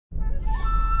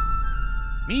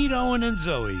Meet Owen and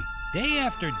Zoe. Day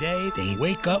after day, they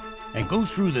wake up and go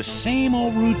through the same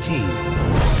old routine.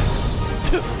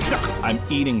 I'm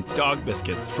eating dog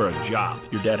biscuits for a job.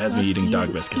 Your dad has me eating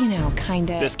dog biscuits. You know,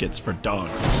 kinda. Biscuits for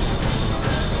dogs.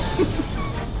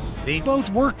 They both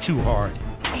work too hard.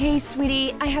 Hey,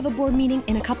 sweetie, I have a board meeting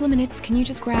in a couple of minutes. Can you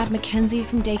just grab Mackenzie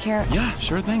from daycare? Yeah,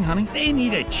 sure thing, honey. They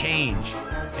need a change.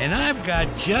 And I've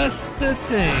got just the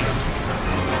thing.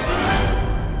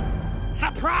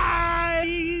 Surprise!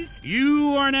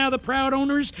 You are now the proud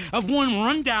owners of one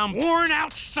rundown,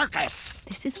 worn-out circus.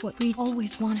 This is what we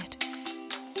always wanted.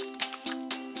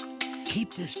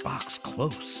 Keep this box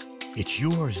close. It's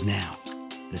yours now.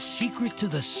 The secret to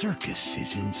the circus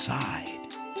is inside.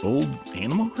 Old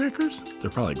animal crackers? They're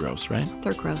probably gross, right?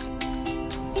 They're gross.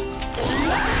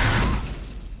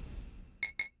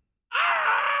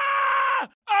 Ah!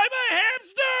 I'm a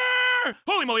hamster!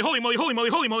 Holy moly, holy moly, holy moly,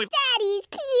 holy moly. Daddy's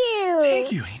cute.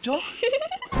 Thank you, Angel.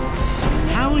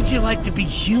 How would you like to be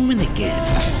human again?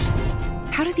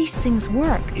 How do these things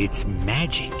work? It's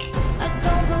magic. I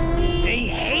don't believe They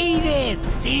hate it.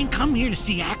 They didn't come here to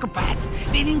see acrobats.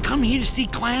 They didn't come here to see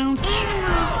clowns.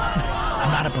 animals. I'm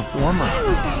not a performer.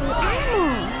 Animals, Daddy,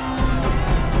 animals.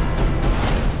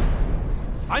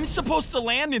 I'm supposed to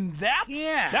land in that?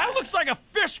 Yeah. That looks like a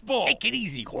fishbowl. Take it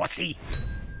easy, horsey.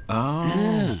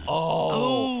 Oh.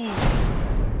 Oh.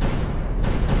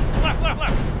 Left, left,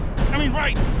 left. I mean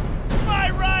right.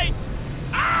 My right.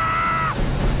 Ah!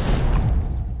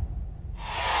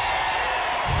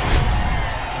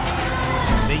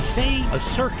 They say a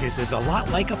circus is a lot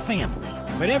like a family,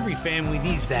 but every family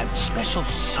needs that special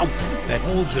something that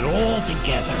holds it all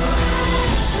together.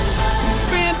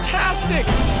 Fantastic.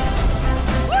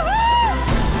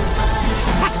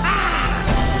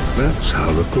 That's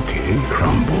how the cookie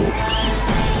crumbles.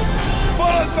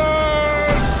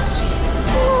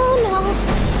 Oh,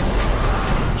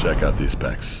 no. Check out these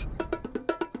specs.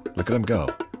 Look at him go.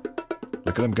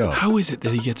 Look at him go. How is it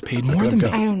that he gets paid Look more at than him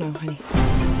me? go. I don't know, honey.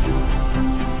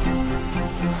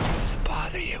 Does it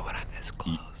bother you when I'm this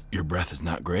close? Your breath is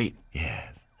not great.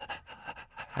 Yes.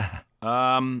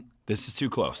 This is too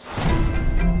close.